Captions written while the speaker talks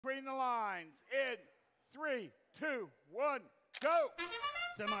between the lines in 3, 2, 1, go!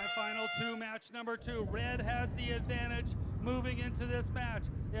 Semifinal 2, match number 2. Red has the advantage moving into this match.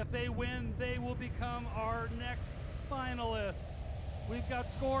 If they win, they will become our next finalist. We've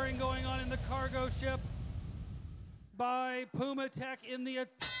got scoring going on in the cargo ship by Puma Tech in the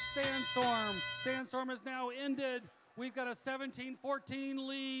Sandstorm. Sandstorm is now ended. We've got a 17-14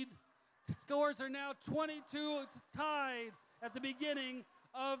 lead. The scores are now 22 tied at the beginning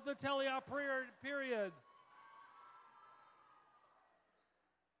of the teleop period.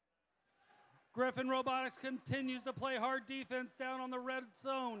 Griffin Robotics continues to play hard defense down on the red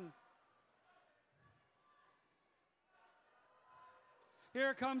zone.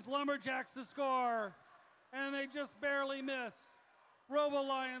 Here comes Lumberjacks to score, and they just barely miss. Robo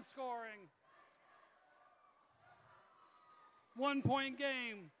Lions scoring. 1 point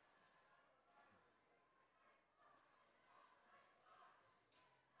game.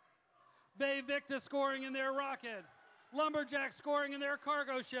 Bay Victa scoring in their rocket. Lumberjacks scoring in their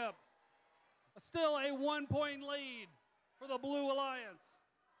cargo ship. Still a 1 point lead for the Blue Alliance.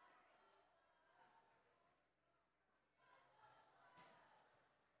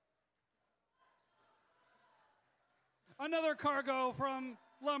 Another cargo from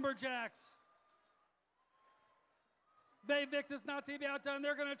Lumberjacks. Bay Victa's not to be outdone.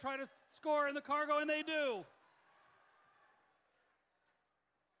 They're going to try to score in the cargo, and they do.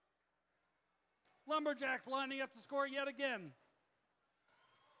 Lumberjacks lining up to score yet again.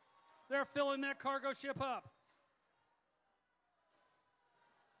 They're filling that cargo ship up.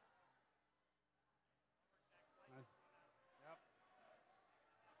 Yep.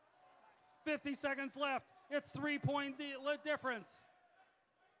 50 seconds left. It's 3 point difference.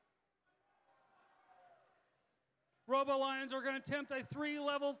 Robo Lions are going to attempt a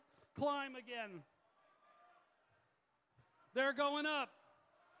 3-level climb again. They're going up.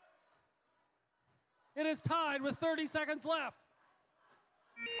 It is tied with 30 seconds left.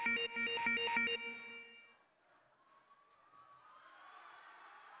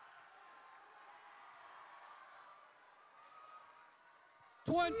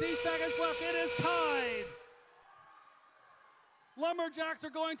 "20 seconds left. It is tied. Lumberjacks are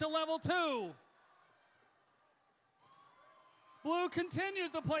going to level 2. Blue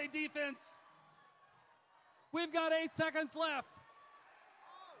continues to play defense. We've got 8 seconds left.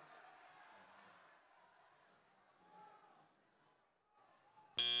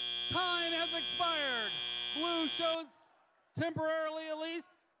 Time has expired. Blue shows, temporarily at least,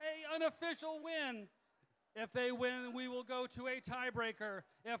 an unofficial win. If they win, we will go to a tiebreaker.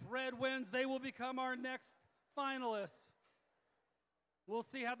 If Red wins, they will become our next finalist. We'll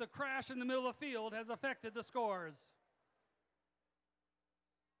see how the crash in the middle of the field has affected the scores.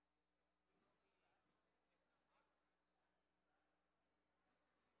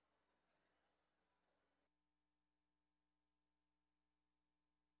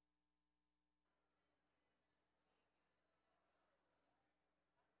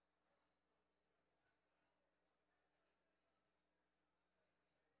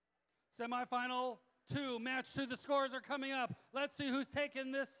 Semifinal 2, match 2. The scores are coming up. Let's see who's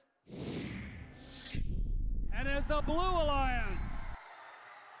taking this. And it's the Blue Alliance.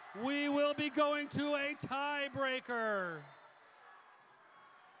 We will be going to a tiebreaker.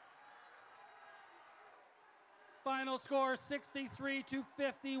 Final score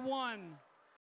 63-51.